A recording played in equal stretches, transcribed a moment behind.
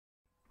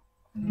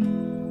I'm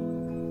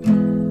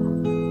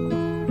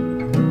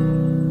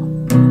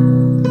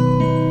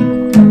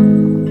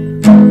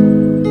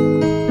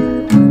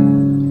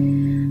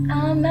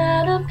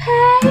at a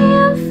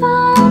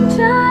payphone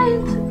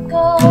trying to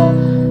go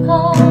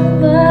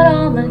home, but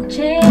all my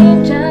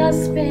change I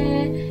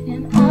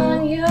spent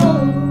on you.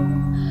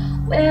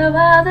 Where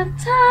are the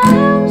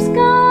times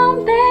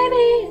gone,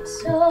 baby?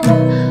 It's so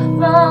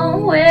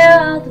wrong. Where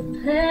are the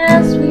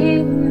plans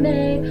we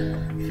made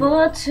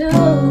for two?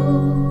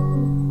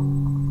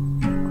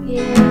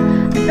 Yeah,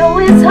 I know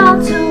it's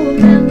hard to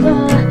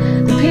remember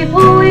the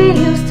people we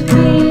used to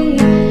be.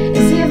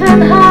 It's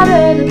even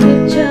harder to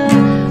picture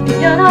when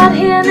you're not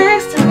here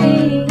next to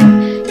me.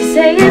 You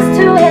say it's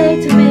too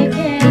late to make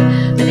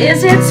it, but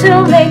is it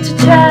too late to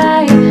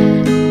try?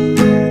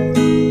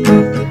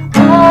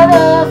 All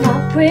of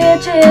our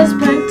bridges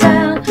burnt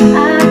down.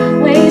 I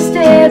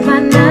wasted my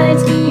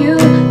nights. You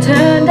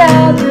turned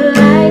out the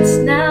lights.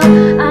 Now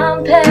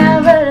I'm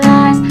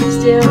paralyzed,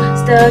 still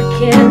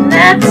stuck in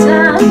that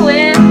time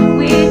when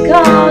we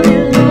called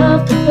it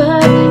love.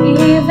 But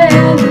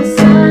even the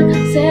sun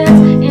sets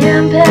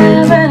in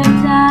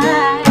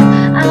paradise.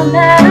 I'm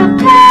at a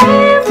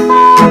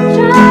payphone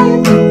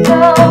trying to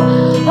go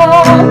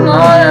home.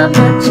 All of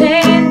my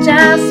change I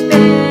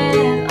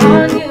spent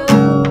on you.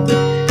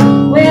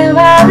 Where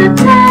are the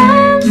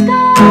times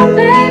gone,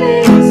 baby?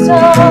 It's so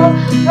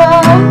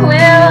wrong.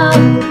 Where are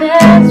the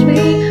plans we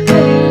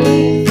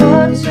made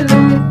for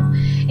two?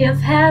 If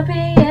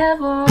happy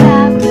ever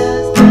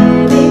afters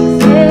did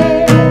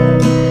exist,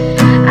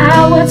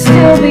 I would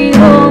still be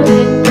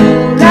holding you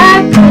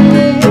like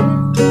this.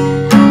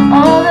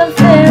 All the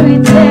fairy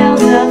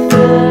tales are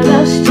full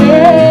of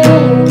shit.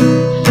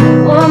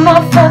 One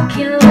more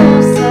fucking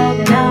love song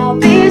and I'll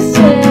be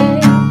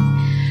sick.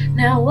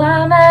 Now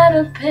I'm at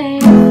a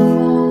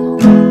payphone.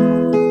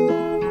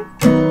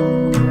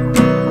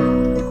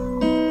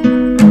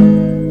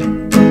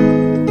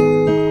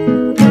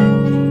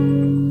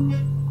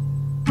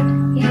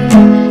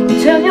 Yeah, you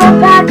turn your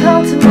back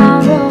on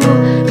tomorrow,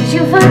 'cause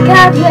you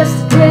forgot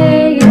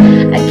yesterday.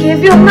 I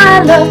gave you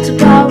my love to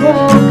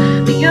borrow,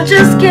 but you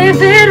just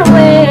gave it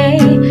away.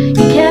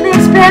 You can't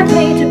expect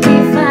me to be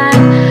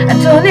fine, I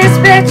don't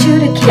expect you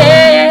to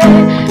care.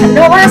 I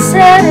know I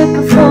said it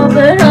before,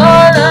 but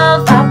all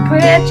of our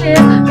bridges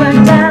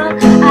burned down.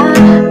 I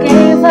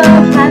gave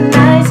up my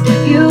nights,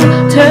 you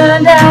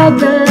turned out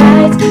the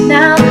lights.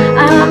 Now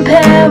I'm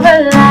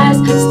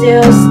paralyzed,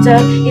 still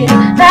stuck in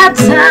that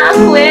time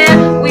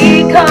when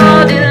we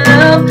called it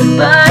love.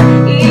 But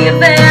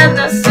even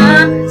the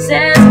sun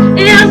sets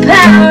in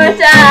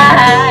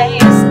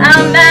paradise.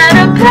 I'm at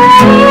a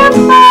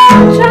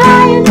payphone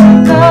trying to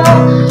go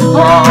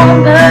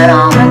home, but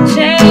all my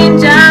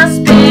change I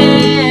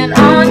spent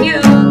on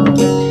you.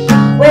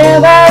 Where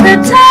are the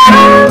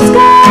times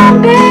gone,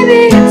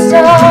 baby? It's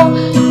so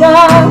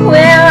wrong.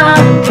 Where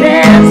are the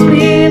plans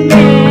we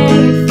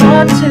made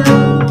for two?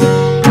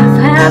 If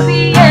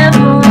happy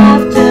ever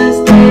afters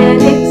did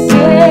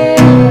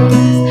exist,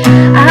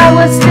 I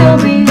would still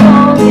be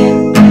holding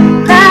you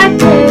like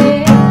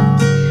this.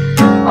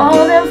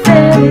 All them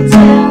fairy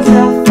tales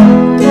are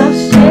full of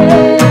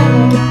shit.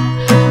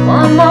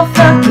 One more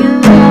fucking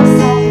love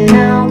song and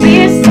I'll be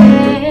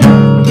sick.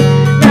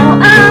 Now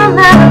I'm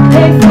at a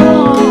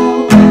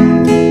payphone.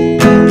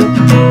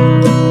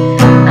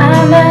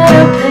 I'm at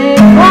a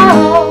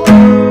payphone.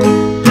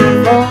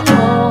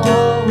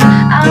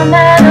 I'm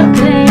at a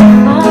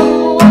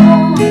payphone.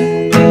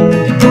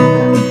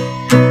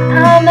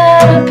 I'm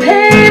at a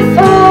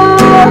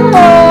payphone.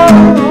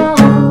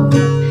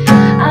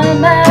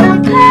 I'm at a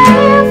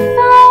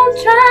payphone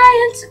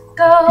trying to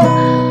go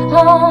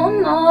home.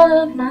 All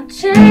of my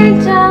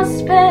change I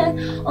spent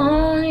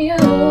on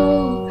you.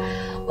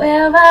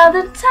 Where are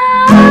the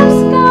times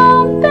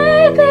gone,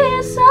 baby?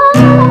 It's so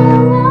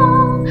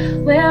long.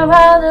 Where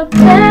are the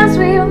plans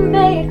we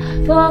made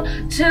for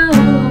two?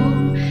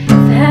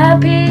 If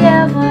happy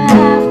ever